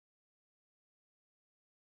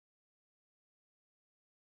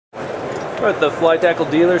We're at the Fly Tackle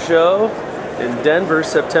Dealer Show in Denver,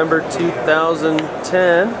 September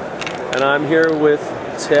 2010, and I'm here with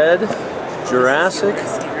Ted Juracsik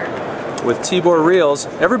with Tibor Reels.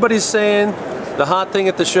 Everybody's saying the hot thing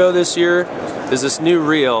at the show this year is this new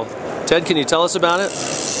reel. Ted, can you tell us about it?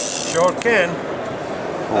 Sure can.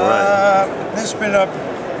 All right. This has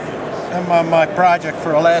been my project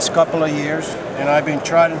for the last couple of years, and I've been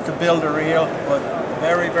trying to build a reel, but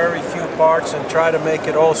very few parts, and try to make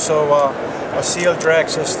it also a seal drag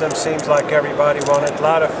system. Seems like everybody wanted. A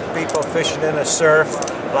lot of people fishing in the surf,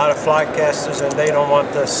 a lot of fly casters, and they don't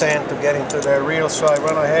want the sand to get into their reel, so I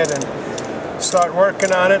went ahead and start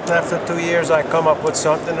working on it, and after 2 years I come up with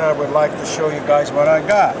something. I would like to show you guys what I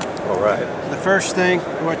got. All right. The first thing,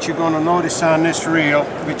 what you're going to notice on this reel,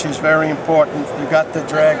 which is very important, you got the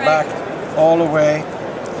drag back all the way,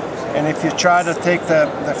 and if you try to take the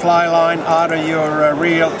fly line out of your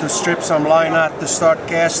reel to strip some line out to start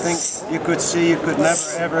casting, you could see you could never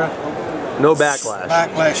ever no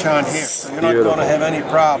backlash on here, so you're not going to have any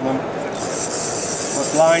problem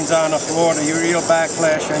with lines on the floor, the reel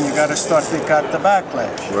backlash, and you got to start to cut the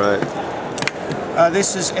backlash. Right.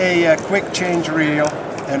 This is a quick change reel,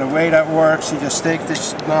 and the way that works, you just take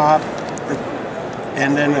this knob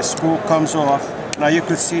and then the spool comes off. Now you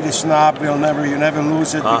could see this knob, you never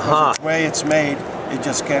lose it, because the way it's made, it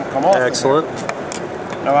just can't come off. Excellent.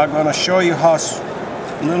 Now I'm going to show you how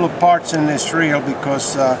little parts in this reel,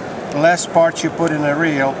 because the less parts you put in a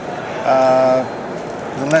reel,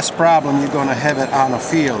 the less problem you're going to have it on a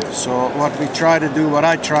field. So what I try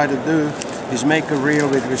to do is make a reel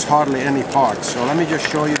with hardly any parts. So let me just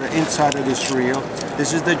show you the inside of this reel.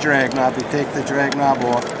 This is the drag knob. We take the drag knob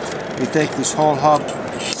off. We take this whole hub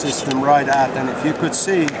system right out, and if you could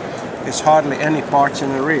see, there's hardly any parts in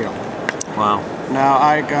the reel. Wow. Now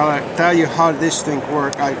I gotta tell you how this thing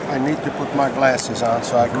works. I need to put my glasses on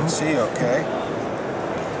so I can see okay.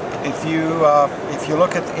 If you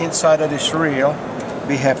look at the inside of this reel,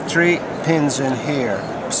 we have 3 pins in here,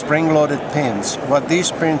 spring-loaded pins. What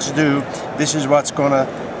these pins do, this is what's going to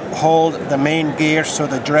hold the main gear so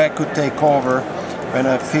the drag could take over. When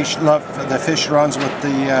the fish runs with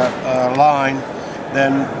the line,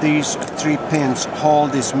 then these 3 pins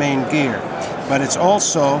hold this main gear. But it's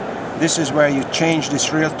also, this is where you change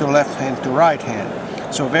this reel to left hand to right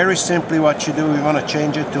hand. So very simply what you do, we want to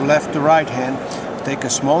change it to left to right hand. Take a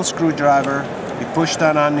small screwdriver, you push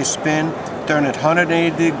that on this pin, turn it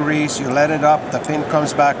 180 degrees, you let it up, the pin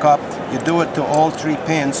comes back up, you do it to all 3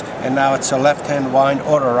 pins, and now it's a left hand wind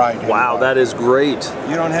or a right hand Wow, wind. that is great.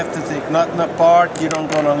 You don't have to take nothing apart, you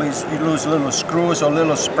don't gonna lose little screws or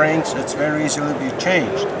little springs, it's very easily be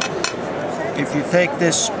changed. If you take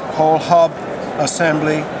this whole hub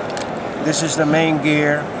assembly, this is the main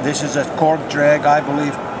gear, this is a cork drag. I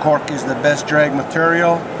believe cork is the best drag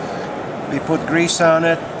material. We put grease on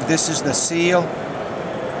it, this is the seal.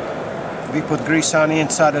 We put grease on the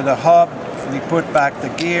inside of the hub, we put back the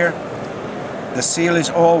gear. The seal is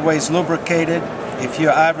always lubricated. If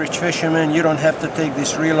you're average fisherman, you don't have to take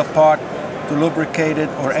this reel apart to lubricate it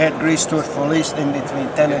or add grease to it for at least in between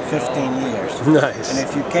 10 and 15 years. Nice. And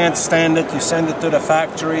if you can't stand it, you send it to the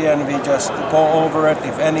factory and we just go over it.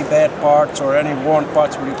 If any bad parts or any worn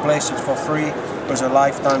parts, we replace it for free. There's a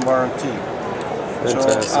lifetime warranty.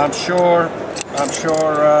 Fantastic. So I'm sure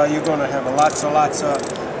you're going to have lots of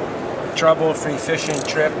trouble-free fishing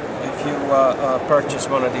trip if you purchase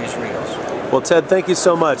one of these reels. Well, Ted, thank you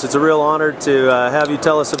so much. It's a real honor to have you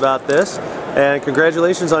tell us about this, and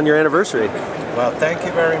congratulations on your anniversary. Well, thank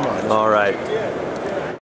you very much. All right.